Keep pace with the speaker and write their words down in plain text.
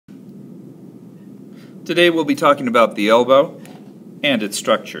Today we'll be talking about the elbow and its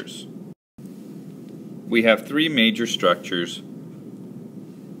structures. We have three major structures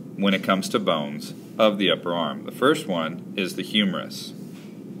when it comes to bones of the upper arm. The first one is the humerus.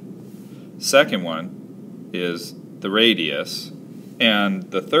 Second one is the radius.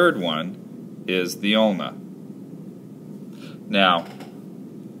 And the third one is the ulna. Now,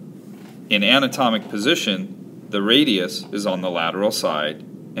 in anatomic position, the radius is on the lateral side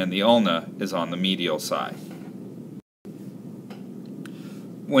and the ulna is on the medial side.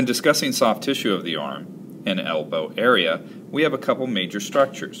 When discussing soft tissue of the arm and elbow area, we have a couple major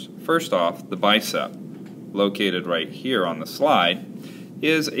structures. First off, the bicep, located right here on the slide,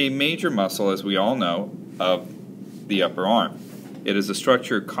 is a major muscle, as we all know, of the upper arm. It is a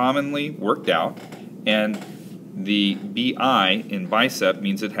structure commonly worked out, and the BI in bicep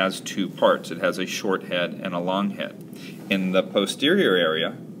means it has two parts. It has a short head and a long head. In the posterior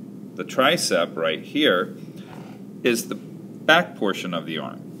area, the tricep right here is the back portion of the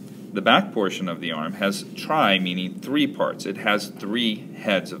arm. The back portion of the arm has tri, meaning three parts. It has three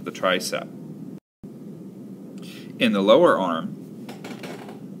heads of the tricep. In the lower arm,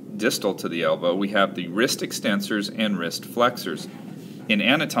 distal to the elbow, we have the wrist extensors and wrist flexors. In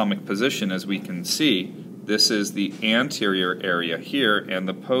anatomic position, as we can see, this is the anterior area here and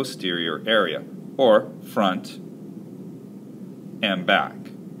the posterior area, or front and back.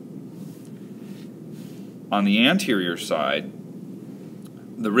 On the anterior side,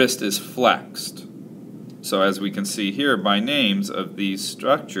 the wrist is flexed. So as we can see here by names of these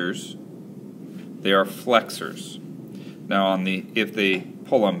structures, they are flexors. Now if they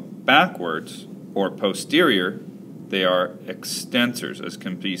pull them backwards or posterior, they are extensors, as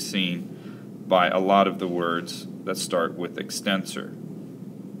can be seen by a lot of the words that start with extensor,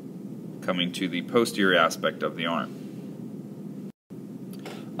 coming to the posterior aspect of the arm.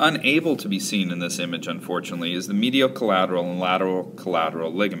 Unable to be seen in this image, unfortunately, is the medial collateral and lateral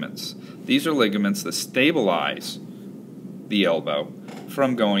collateral ligaments. These are ligaments that stabilize the elbow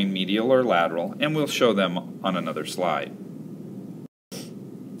from going medial or lateral, and we'll show them on another slide.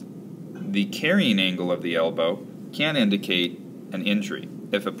 The carrying angle of the elbow can indicate an injury.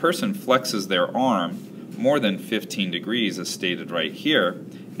 If a person flexes their arm more than 15 degrees, as stated right here,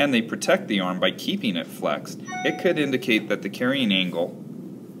 and they protect the arm by keeping it flexed, it could indicate that the carrying angle,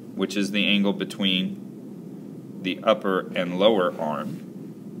 which is the angle between the upper and lower arm,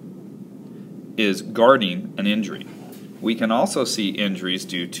 is guarding an injury. We can also see injuries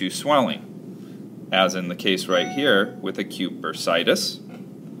due to swelling, as in the case right here with acute bursitis,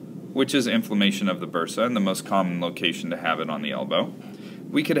 which is inflammation of the bursa and the most common location to have it on the elbow.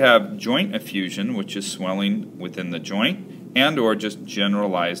 We could have joint effusion, which is swelling within the joint, and or just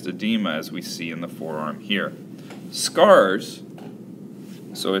generalized edema, as we see in the forearm here. Scars,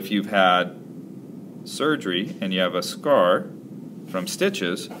 so if you've had surgery and you have a scar from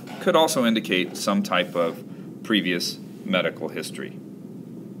stitches, could also indicate some type of previous medical history.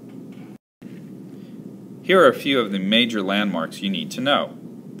 Here are a few of the major landmarks you need to know.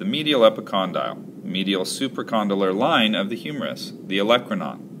 The medial epicondyle, medial supracondylar line of the humerus, the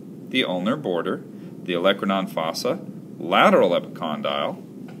olecranon, the ulnar border, the olecranon fossa, lateral epicondyle.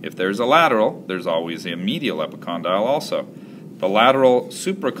 If there's a lateral, there's always a medial epicondyle also. The lateral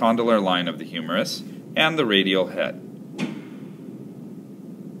supracondylar line of the humerus, and the radial head.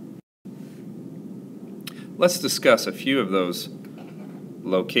 Let's discuss a few of those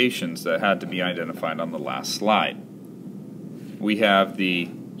locations that had to be identified on the last slide. We have the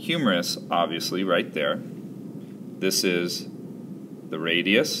humerus, obviously, right there. This is the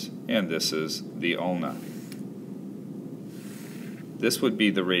radius, and this is the ulna. This would be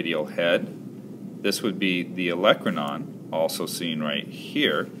the radial head. This would be the olecranon, also seen right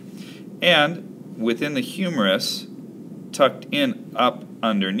here. And within the humerus, tucked in up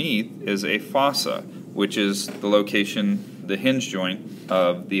underneath, is a fossa, which is the location the hinge joint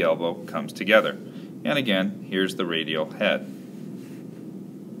of the elbow comes together. And again, here's the radial head.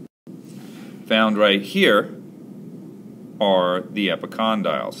 Found right here are the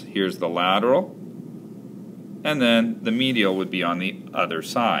epicondyles. Here's the lateral, and then the medial would be on the other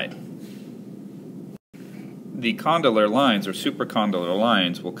side. The condylar lines, or supracondylar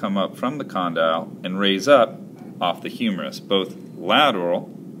lines, will come up from the condyle and raise up off the humerus, both lateral,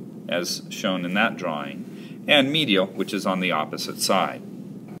 as shown in that drawing, and medial, which is on the opposite side.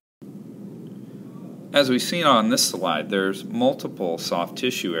 As we've seen on this slide, there's multiple soft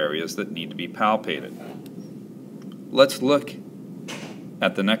tissue areas that need to be palpated. Let's look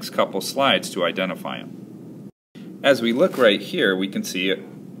at the next couple slides to identify them. As we look right here, we can see a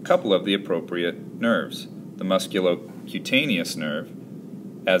couple of the appropriate nerves. The musculocutaneous nerve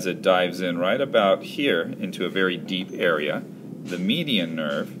as it dives in right about here into a very deep area, the median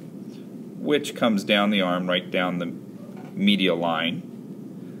nerve, which comes down the arm right down the medial line.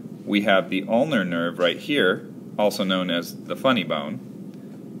 We have the ulnar nerve right here, also known as the funny bone,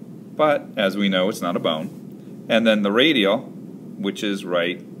 but as we know it's not a bone. And then the radial, which is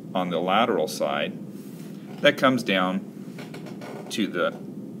right on the lateral side, that comes down to the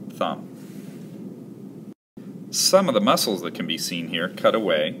thumb. Some of the muscles that can be seen here cut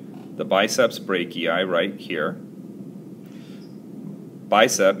away. The biceps brachii right here.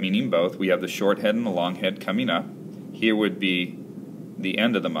 Bicep meaning both. We have the short head and the long head coming up. Here would be the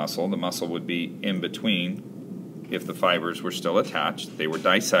end of the muscle. The muscle would be in between if the fibers were still attached. They were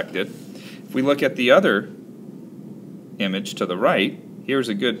dissected. If we look at the other image to the right, here's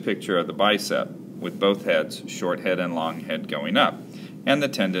a good picture of the bicep with both heads, short head and long head going up, and the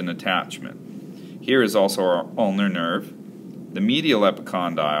tendon attachment. Here is also our ulnar nerve, the medial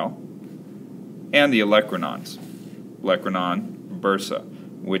epicondyle, and the olecranons. Olecranon bursa,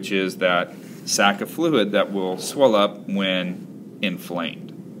 which is that sac of fluid that will swell up when inflamed.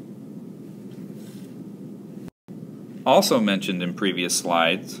 Also mentioned in previous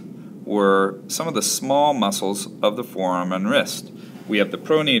slides were some of the small muscles of the forearm and wrist. We have the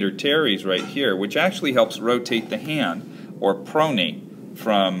pronator teres right here, which actually helps rotate the hand, or pronate,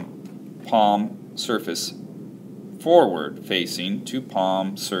 from palm surface forward facing to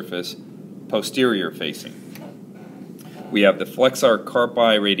palm surface posterior facing. We have the flexor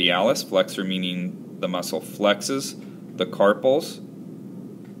carpi radialis, flexor meaning the muscle flexes the carpals,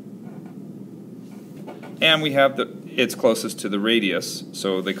 and we have it's closest to the radius,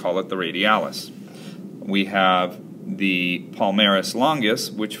 so they call it the radialis. We have the palmaris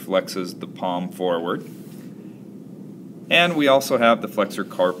longus, which flexes the palm forward. And we also have the flexor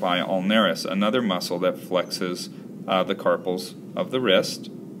carpi ulnaris, another muscle that flexes the carpals of the wrist.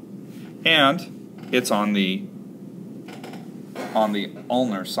 And it's on the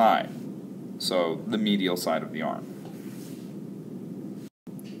ulnar side, so the medial side of the arm.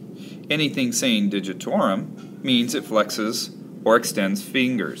 Anything saying digitorum means it flexes or extends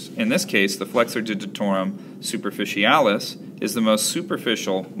fingers. In this case, the flexor digitorum superficialis is the most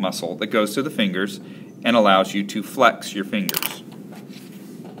superficial muscle that goes to the fingers and allows you to flex your fingers.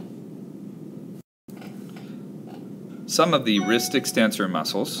 Some of the wrist extensor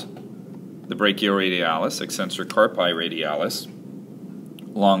muscles, the brachioradialis, extensor carpi radialis,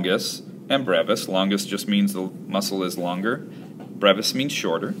 longus, and brevis. Longus just means the muscle is longer. Brevis means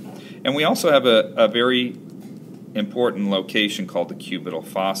shorter. And we also have a very important location called the cubital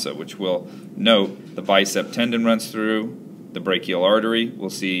fossa, which we'll note the bicep tendon runs through, the brachial artery. We'll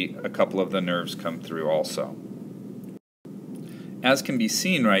see a couple of the nerves come through also. As can be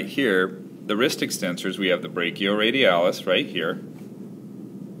seen right here, the wrist extensors, we have the brachioradialis right here.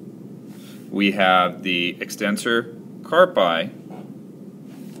 We have the extensor carpi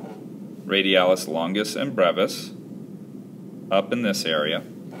radialis longus and brevis up in this area.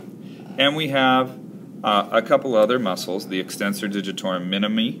 And we have a couple other muscles, the extensor digitorum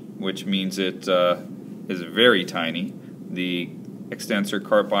minimi, which means it is very tiny, the extensor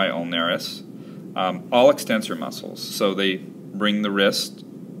carpi ulnaris, all extensor muscles, so they bring the wrist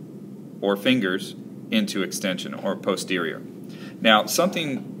or fingers into extension or posterior. Now,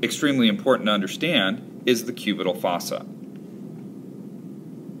 something extremely important to understand is the cubital fossa.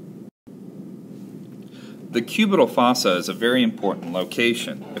 The cubital fossa is a very important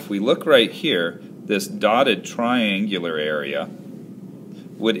location. If we look right here, this dotted triangular area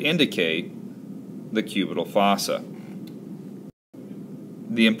would indicate the cubital fossa.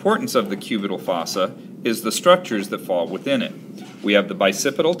 The importance of the cubital fossa is the structures that fall within it. We have the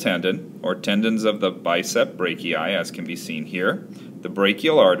bicipital tendon, or tendons of the bicep brachii, as can be seen here, the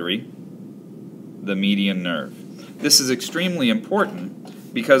brachial artery, the median nerve. This is extremely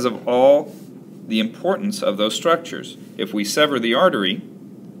important because of all the importance of those structures. If we sever the artery,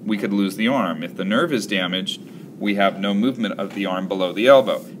 we could lose the arm. If the nerve is damaged, we have no movement of the arm below the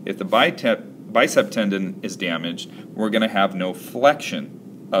elbow. If the bicep tendon is damaged, we're going to have no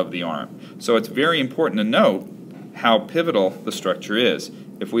flexion of the arm. So it's very important to note how pivotal the structure is.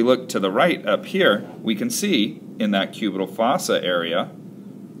 If we look to the right up here, we can see in that cubital fossa area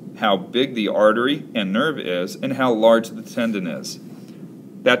how big the artery and nerve is and how large the tendon is.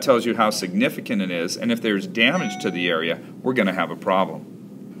 That tells you how significant it is, and if there's damage to the area, we're going to have a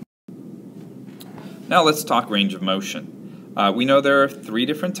problem. Now let's talk range of motion. We know there are 3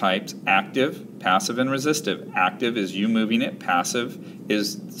 different types: active, passive, and resistive. Active is you moving it, passive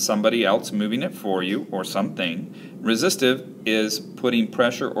is somebody else moving it for you or something. Resistive is putting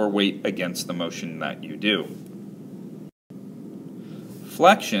pressure or weight against the motion that you do.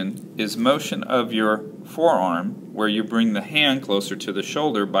 Flexion is motion of your forearm where you bring the hand closer to the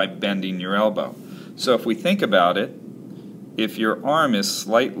shoulder by bending your elbow. So if we think about it, if your arm is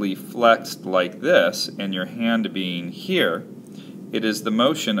slightly flexed like this and your hand being here, it is the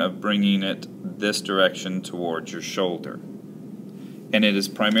motion of bringing it this direction towards your shoulder. And it is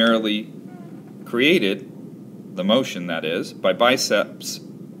primarily created, the motion that is, by biceps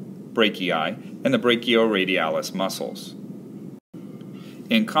brachii and the brachioradialis muscles.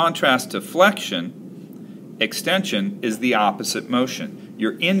 In contrast to flexion, extension is the opposite motion.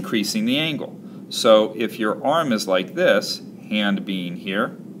 You're increasing the angle. So if your arm is like this, hand being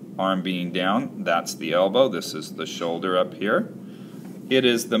here, arm being down, that's the elbow, this is the shoulder up here. It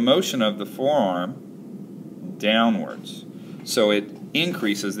is the motion of the forearm downwards. So it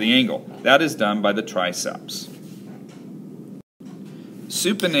increases the angle. That is done by the triceps.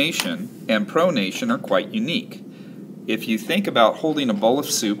 Supination and pronation are quite unique. If you think about holding a bowl of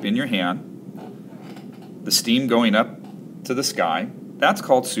soup in your hand, the steam going up to the sky, that's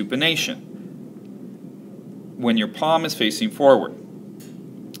called supination, when your palm is facing forward.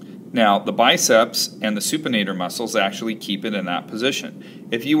 Now, the biceps and the supinator muscles actually keep it in that position.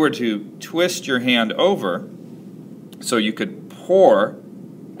 If you were to twist your hand over so you could pour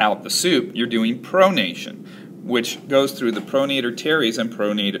out the soup, you're doing pronation, which goes through the pronator teres and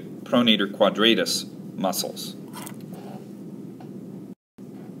pronator quadratus muscles.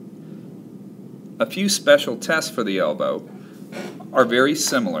 A few special tests for the elbow are very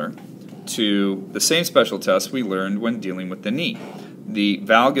similar to the same special tests we learned when dealing with the knee, the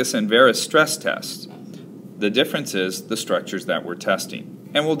valgus and varus stress tests. The difference is the structures that we're testing,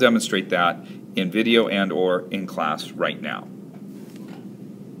 and we'll demonstrate that in video and or in class right now.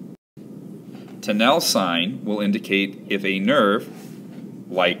 Tinel sign will indicate if a nerve,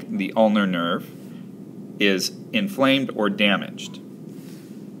 like the ulnar nerve, is inflamed or damaged.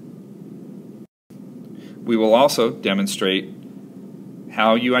 We will also demonstrate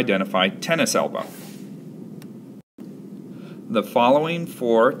how you identify tennis elbow. The following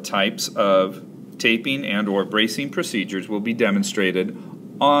 4 types of taping and or bracing procedures will be demonstrated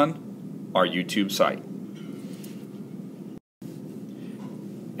on our YouTube site.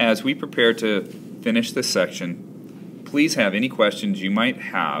 As we prepare to finish this section, please have any questions you might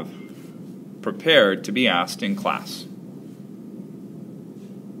have prepared to be asked in class.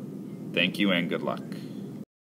 Thank you and good luck.